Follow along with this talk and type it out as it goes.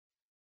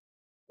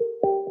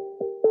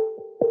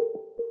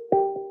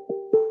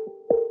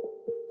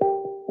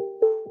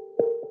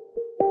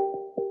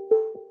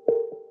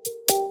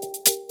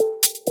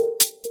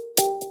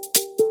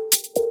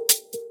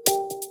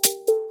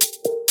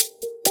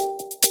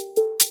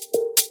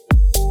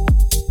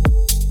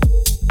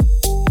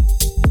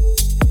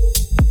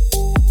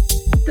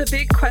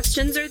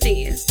questions are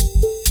these.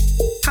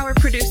 How are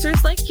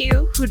producers like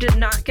you, who did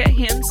not get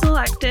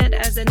hand-selected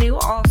as a new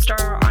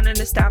all-star on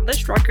an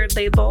established record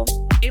label,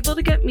 able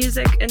to get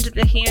music into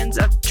the hands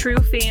of true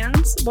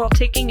fans while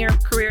taking your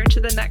career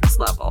to the next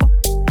level?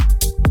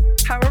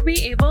 How are we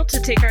able to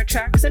take our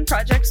tracks and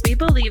projects we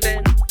believe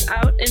in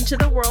out into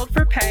the world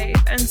for pay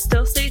and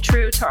still stay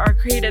true to our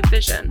creative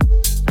vision?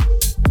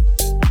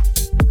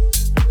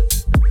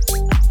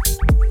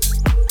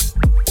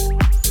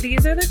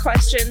 These are the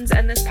questions,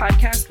 and this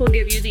podcast will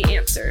give you the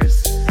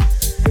answers.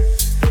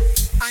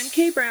 I'm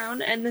Kay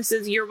Brown, and this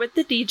is You're With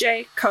The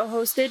DJ,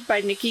 co-hosted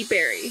by Nikki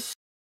Berry.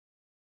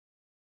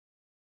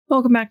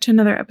 Welcome back to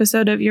another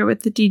episode of You're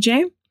With The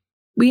DJ.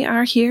 We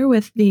are here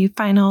with the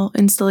final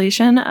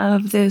installation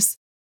of this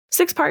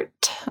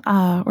 6-part,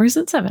 or is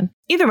it 7?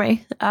 Either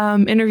way,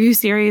 interview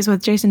series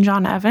with Jason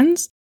John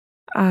Evans.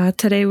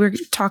 Today we're going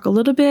to talk a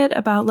little bit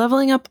about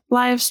leveling up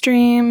live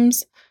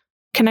streams,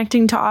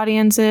 connecting to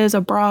audiences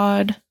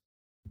abroad,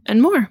 and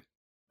more.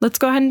 Let's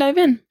go ahead and dive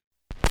in.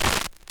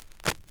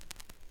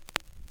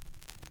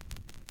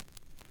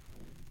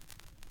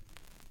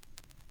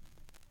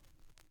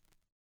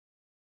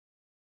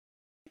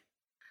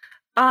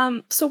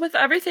 So with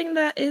everything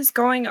that is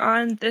going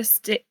on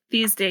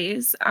these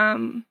days,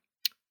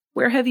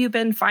 where have you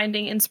been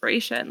finding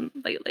inspiration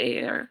lately,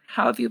 or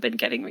how have you been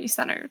getting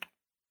recentered?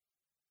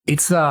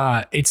 It's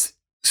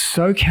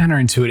so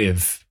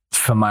counterintuitive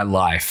for my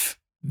life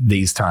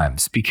these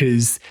times,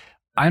 because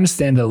I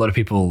understand that a lot of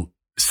people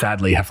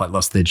sadly have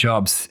lost their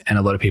jobs, and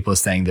a lot of people are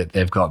saying that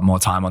they've got more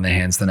time on their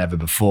hands than ever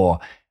before.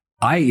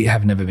 I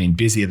have never been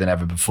busier than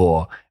ever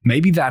before.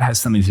 Maybe that has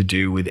something to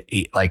do with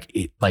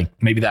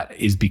maybe that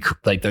is because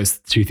those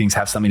two things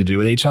have something to do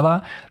with each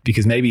other,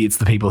 because maybe it's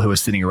the people who are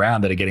sitting around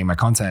that are getting my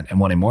content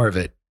and wanting more of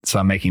it, so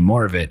I'm making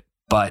more of it.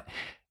 But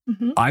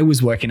I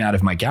was working out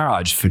of my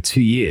garage for 2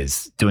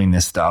 years doing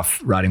this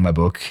stuff, writing my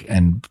book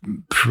and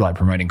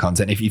promoting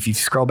content. If you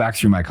scroll back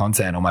through my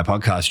content on my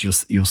podcast,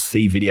 you'll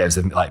see videos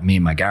of me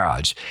in my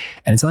garage.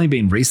 And it's only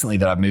been recently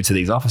that I've moved to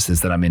these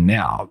offices that I'm in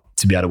now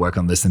to be able to work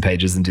on listen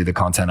pages and do the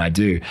content I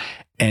do.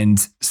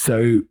 And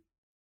so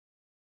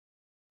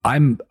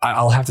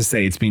I'll have to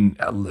say what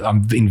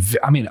am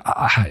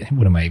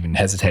I even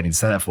hesitating to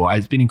say that for?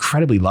 It's been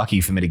incredibly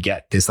lucky for me to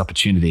get this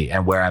opportunity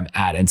and where I'm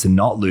at, and to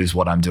not lose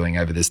what I'm doing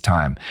over this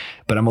time.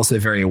 But I'm also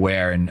very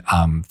aware and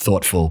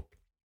thoughtful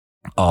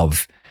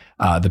of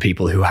the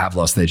people who have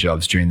lost their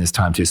jobs during this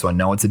time too. So I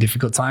know it's a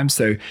difficult time.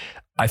 So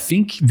I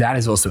think that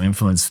has also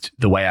influenced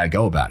the way I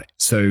go about it.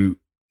 So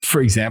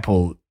for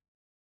example,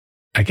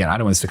 again, I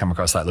don't want this to come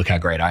across like, look how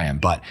great I am,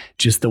 but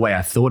just the way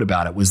I thought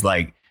about it was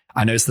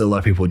I noticed that a lot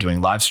of people were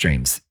doing live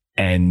streams,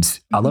 and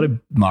a lot of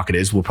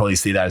marketers will probably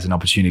see that as an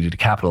opportunity to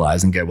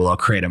capitalize and go, well, I'll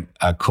create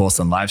a course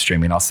on live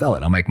streaming and I'll sell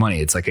it. I'll make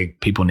money. It's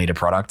people need a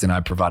product and I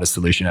provide a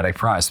solution at a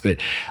price. But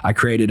I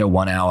created a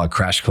 1-hour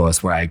crash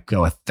course where I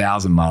go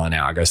 1,000 miles an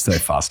hour. I go so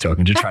fast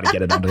talking to try to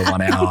get it under the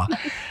 1 hour.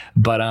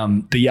 But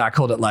yeah, I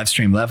called it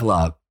Livestream Level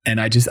Up. And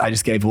I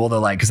just gave all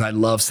the because I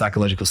love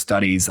psychological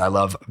studies. I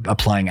love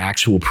applying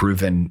actual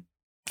proven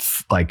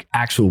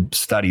actual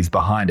studies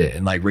behind it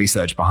and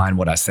research behind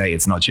what I say.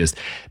 It's not just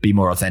be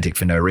more authentic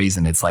for no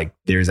reason. It's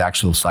there's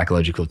actual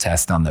psychological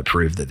tests done that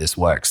prove that this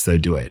works. So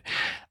do it.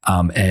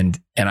 And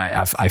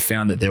I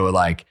found that there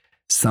were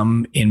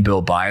some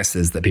inbuilt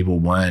biases that people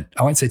weren't,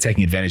 I won't say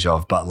taking advantage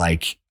of, but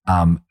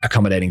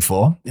accommodating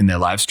for in their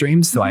live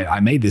streams. So I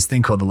made this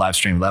thing called the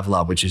Livestream Level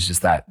Up, which is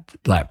just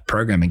that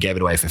program, and gave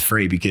it away for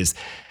free because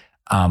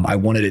I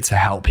wanted it to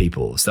help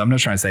people. So I'm not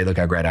trying to say, look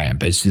how great I am,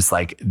 but it's just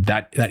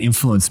that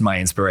influenced my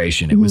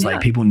inspiration. It was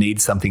people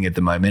need something at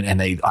the moment, and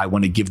I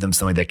want to give them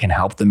something that can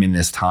help them in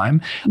this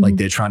time.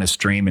 They're trying to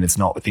stream and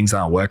things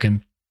aren't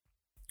working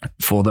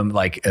for them.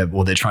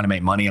 Or they're trying to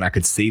make money, and I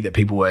could see that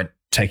people weren't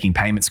taking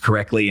payments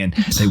correctly, and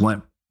they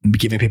weren't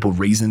giving people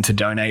reason to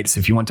donate. So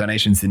if you want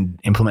donations, then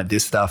implement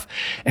this stuff.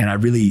 And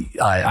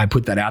I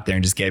put that out there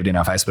and just gave it in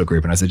our Facebook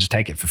group. And I said, just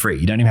take it for free.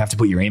 You don't even have to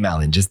put your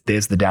email in. Just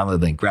there's the download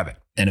link, grab it.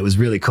 And it was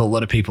really cool. A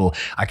lot of people,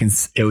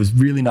 it was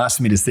really nice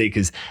for me to see,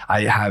 because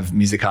I have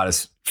music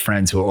artist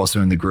friends who are also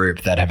in the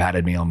group that have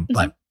added me on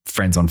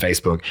friends on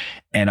Facebook,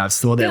 and I've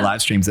saw their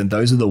live streams, and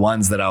those are the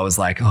ones that I was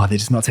they're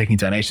just not taking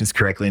donations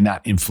correctly, and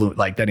that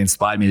that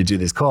inspired me to do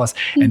this course.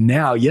 And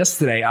now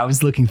yesterday I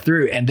was looking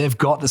through, and they've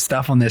got the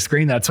stuff on their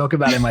screen that I talk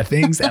about in my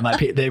things, and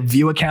their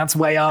view count's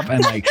way up,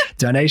 and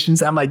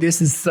donations. I'm this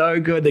is so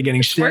good. They're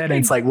getting shared,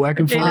 and it's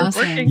working for us.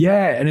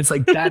 Yeah, and it's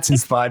that's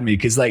inspired me,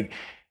 because I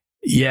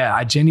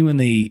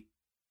genuinely.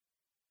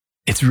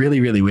 It's really,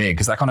 really weird,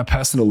 because on a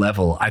personal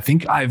level, I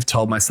think I've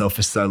told myself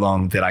for so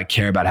long that I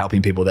care about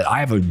helping people, that I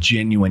have a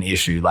genuine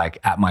issue,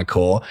 at my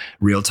core,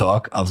 real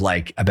talk, of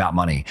about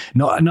money.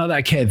 Not that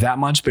I care that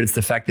much, but it's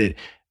the fact that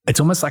it's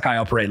almost like I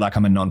operate like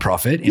I'm a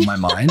nonprofit in my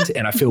mind,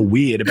 and I feel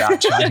weird about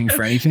charging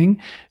for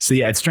anything. So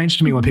yeah, it's strange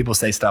to me when people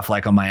say stuff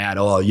like on my ad,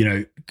 "Oh, you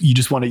know, you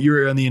just want it,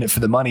 you're only in it for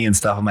the money and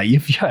stuff." I'm like,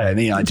 you've got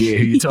any idea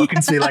who you're talking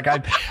to? Like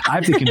I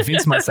have to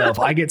convince myself.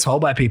 I get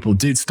told by people,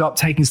 dude, stop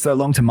taking so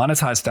long to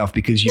monetize stuff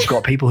because you've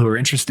got people who are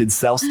interested to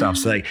sell stuff.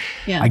 So like,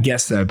 I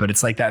guess so, but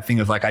it's like that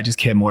thing of like, I just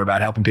care more about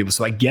helping people.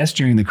 So I guess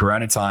during the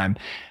Corona time,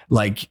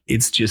 like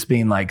it's just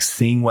been like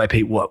seeing where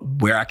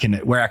I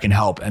can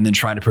help and then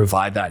trying to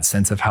provide that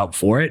sense of help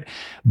for it.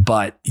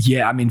 But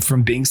yeah, I mean,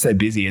 from being so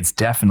busy, it's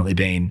definitely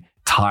been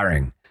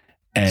tiring,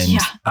 and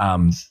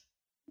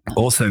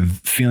also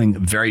feeling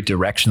very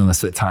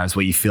directionless at times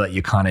where you feel like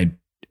you're kind of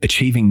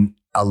achieving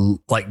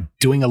like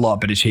doing a lot,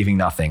 but achieving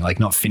nothing, like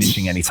not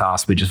finishing any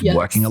tasks, but just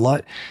working a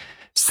lot.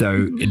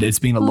 So it's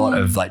been a lot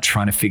of like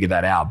trying to figure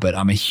that out, but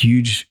I'm a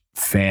huge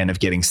fan of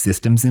getting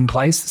systems in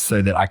place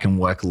so that I can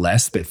work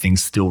less, but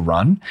things still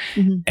run.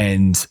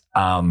 And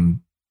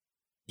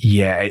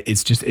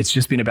it's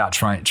just been about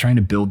trying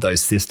to build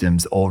those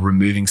systems or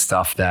removing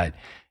stuff that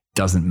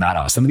doesn't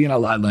matter. Something that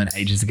I learned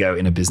ages ago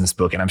in a business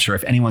book, and I'm sure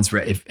if anyone's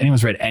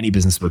read any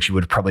business books, you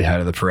would have probably heard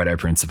of the Pareto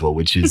principle,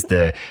 which is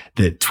the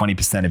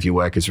 20% of your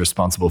work is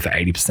responsible for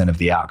 80% of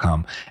the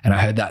outcome. And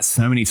I heard that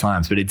so many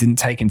times, but it didn't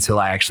take until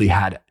I actually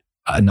had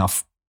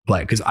enough,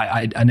 like, because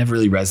I never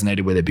really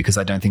resonated with it because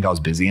I don't think I was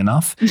busy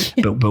enough.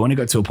 But when it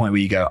got to a point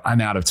where you go, I'm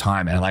out of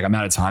time, and like I'm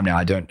out of time now,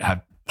 I don't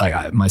have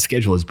my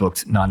schedule is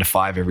booked 9 to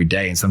 5 every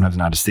day, and sometimes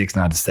 9 to 6,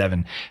 9 to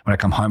 7. When I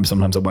come home,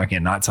 sometimes I'm working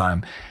at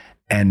nighttime,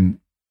 and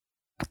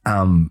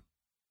and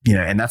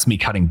that's me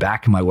cutting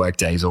back my work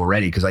days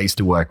already because I used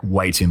to work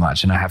way too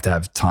much, and I have to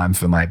have time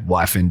for my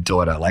wife and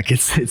daughter. Like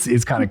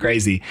it's kind of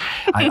crazy.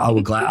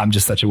 I'm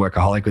just such a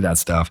workaholic with that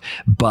stuff,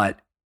 but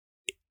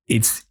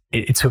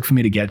it took for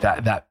me to get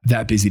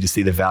that busy to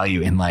see the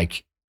value in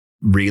like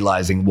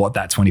realizing what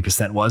that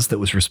 20% was that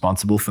was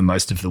responsible for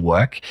most of the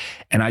work.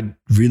 And I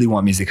really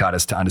want music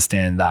artists to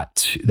understand that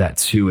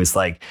too, is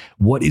like,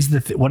 what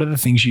are the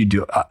things you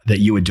do that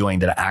you are doing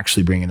that are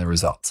actually bringing the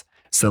results?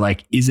 So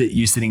like, is it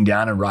you sitting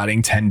down and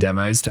writing 10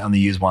 demos to only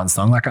use one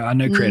song? Like I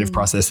know creative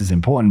process is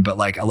important, but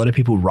like a lot of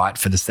people write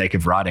for the sake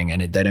of writing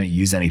and they don't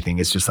use anything.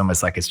 It's just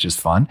almost like it's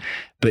just fun.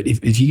 But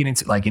if you get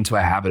into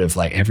a habit of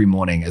like every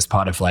morning as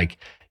part of like,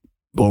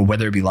 or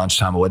whether it be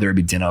lunchtime or whether it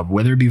be dinner, or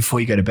whether it be before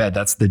you go to bed,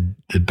 that's the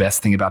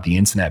best thing about the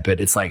internet. But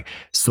it's like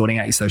sorting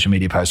out your social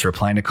media posts,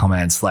 replying to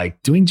comments,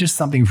 like doing just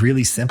something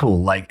really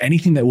simple, like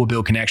anything that will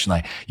build connection.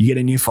 Like you get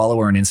a new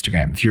follower on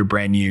Instagram. If you're a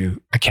brand new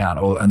account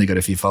or only got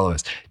a few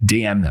followers,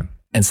 DM them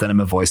and send them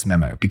a voice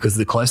memo, because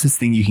the closest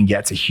thing you can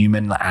get to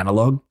human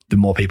analog, the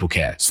more people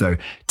care. So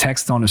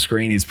text on a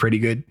screen is pretty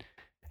good.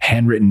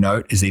 Handwritten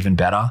note is even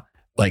better.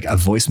 Like a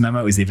voice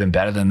memo is even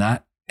better than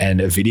that. And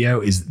a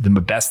video is the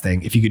best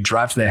thing. If you could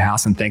drive to their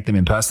house and thank them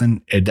in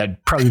person, that'd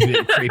probably be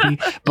a bit creepy,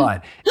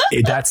 but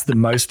that's the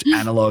most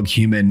analog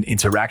human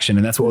interaction.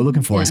 And that's what we're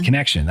looking for is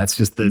connection. That's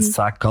just the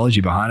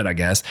psychology behind it, I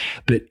guess.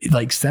 But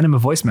like send them a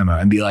voice memo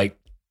and be like,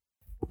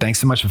 thanks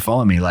so much for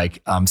following me.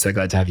 Like, I'm so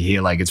glad to have you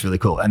here. Like, it's really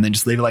cool. And then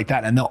just leave it like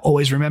that. And they'll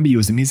always remember you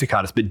as a music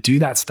artist, but do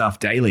that stuff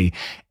daily.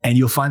 And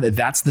you'll find that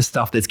that's the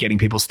stuff that's getting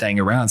people staying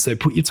around. So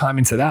put your time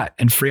into that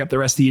and free up the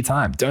rest of your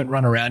time. Don't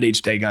run around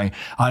each day going,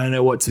 I don't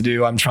know what to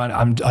do. I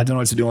don't know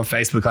what to do on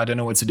Facebook. I don't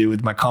know what to do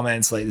with my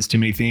comments. Like, there's too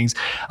many things.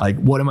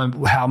 Like,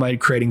 how am I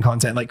creating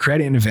content? Like,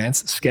 create it in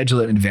advance, schedule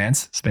it in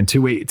advance, spend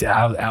 2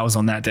 hours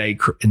on that day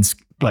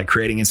like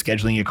creating and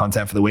scheduling your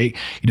content for the week.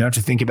 You don't have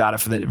to think about it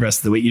for the rest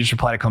of the week. You just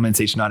reply to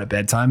comments each night at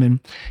bedtime. And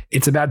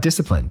it's about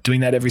discipline, doing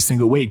that every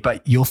single week.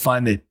 But you'll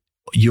find that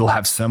you'll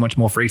have so much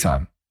more free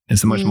time and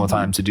so much more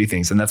time to do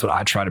things. And that's what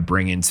I try to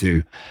bring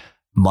into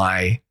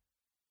my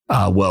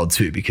world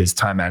too, because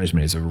time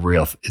management is a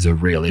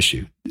real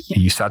issue. Yeah.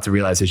 You start to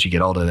realize as you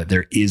get older that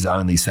there is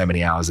only so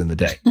many hours in the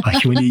day.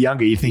 Like when you're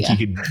younger, you think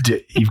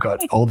you've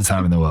got all the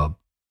time in the world.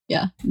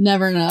 Yeah.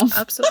 Never enough.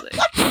 Absolutely.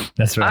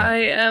 That's right. I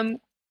am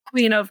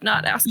queen of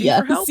not asking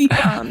for help.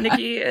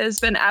 Nikki has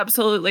been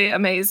absolutely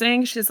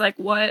amazing. She's like,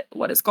 what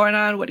is going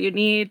on? What do you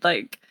need?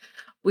 Like,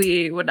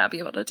 we would not be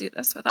able to do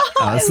this without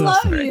her. I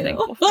love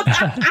you.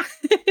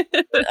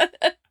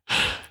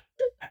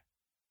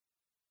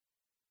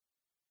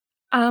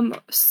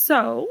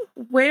 So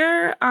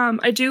where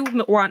I do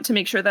want to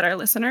make sure that our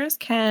listeners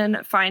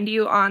can find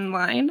you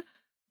online.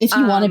 If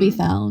you want to be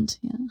found.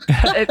 Yeah.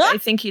 I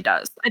think he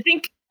does. I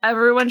think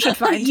everyone should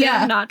find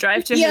him, not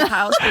drive to his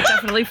house, but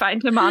definitely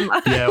find him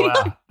online. Yeah,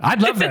 wow.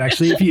 I'd love that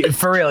actually.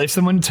 If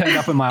someone turned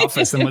up in my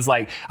office and was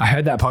like, I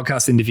heard that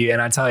podcast interview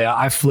and I tell you,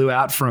 I flew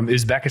out from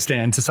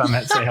Uzbekistan to say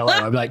hello.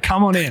 I'd be like,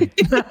 come on in.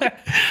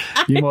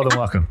 You're more than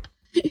welcome.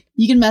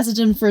 You can message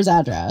him for his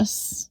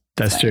address.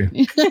 That's true.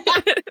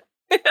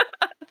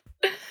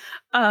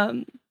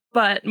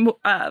 But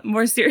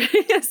more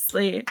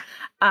seriously,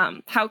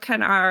 how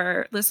can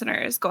our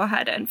listeners go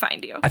ahead and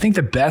find you? I think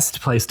the best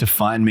place to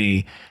find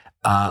me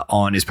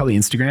on is probably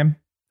Instagram.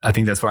 I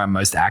think that's where I'm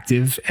most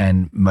active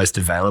and most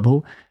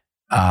available.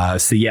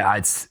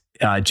 It's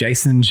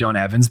Jason John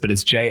Evans, but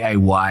it's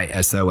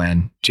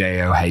JAYSON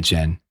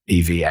JOHNEVANS.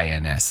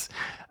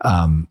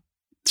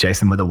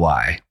 Jason with a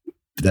Y.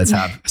 That's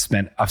how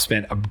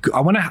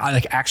I want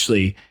to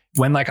actually,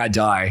 when like I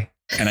die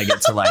and I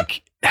get to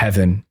like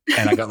heaven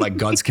and I got like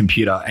God's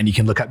computer and you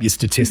can look up your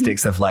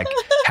statistics of like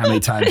how many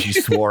times you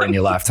swore in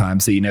your lifetime.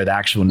 So you know the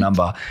actual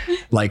number,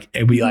 like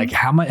it'd be like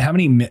how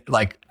many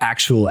like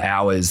actual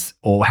hours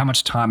or how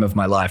much time of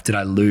my life did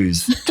I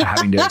lose to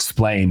having to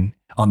explain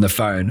on the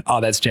phone, oh,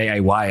 that's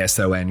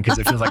Jayson, because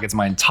it feels like it's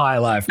my entire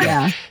life.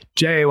 Yeah.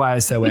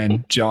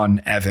 Jayson,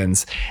 John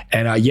Evans.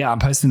 And I'm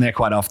posting there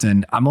quite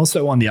often. I'm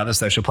also on the other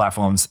social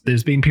platforms.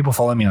 There's been people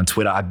following me on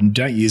Twitter. I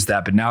don't use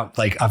that, but now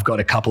like I've got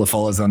a couple of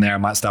followers on there. I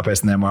might start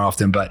posting there more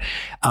often. But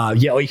or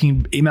you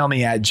can email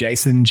me at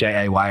Jason,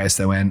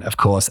 Jayson, of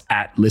course,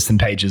 at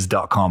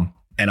listenpages.com.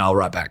 And I'll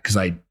write back because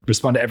I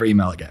respond to every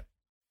email I get.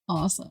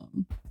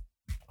 Awesome.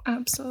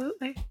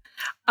 Absolutely.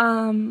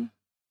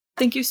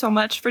 Thank you so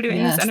much for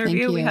doing this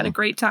interview. We had a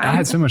great time. I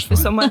had so much fun.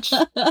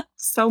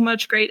 So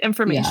much great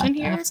information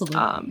here.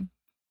 Absolutely.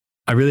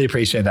 I really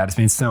appreciate that. It's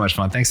been so much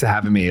fun. Thanks for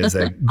having me. It was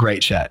a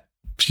great chat.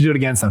 We should do it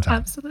again sometime.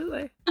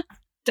 Absolutely.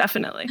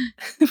 Definitely.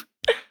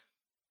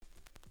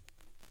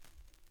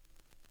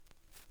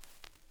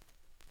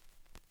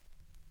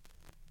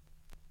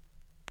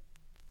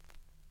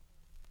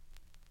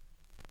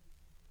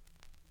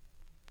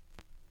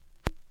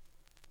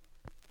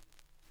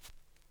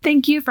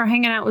 Thank you for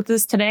hanging out with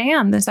us today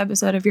on this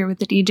episode of You're With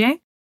the DJ.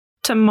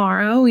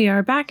 Tomorrow, we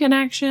are back in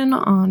action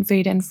on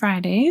Fade In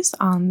Fridays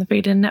on the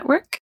Fade In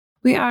Network.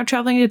 We are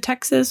traveling to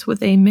Texas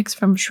with a mix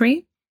from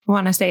Shree. I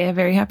want to say a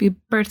very happy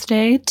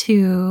birthday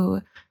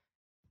to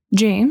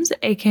James,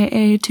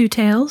 aka Two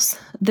Tails,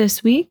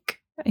 this week.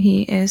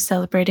 He is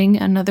celebrating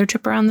another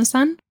trip around the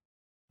sun.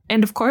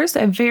 And of course,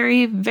 a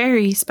very,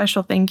 very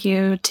special thank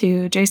you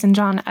to Jason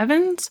John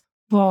Evans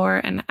for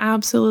an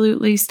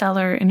absolutely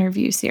stellar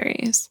interview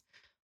series.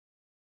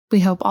 We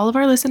hope all of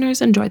our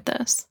listeners enjoyed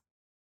this.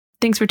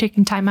 Thanks for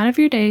taking time out of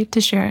your day to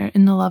share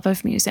in the love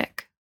of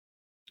music.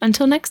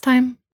 Until next time.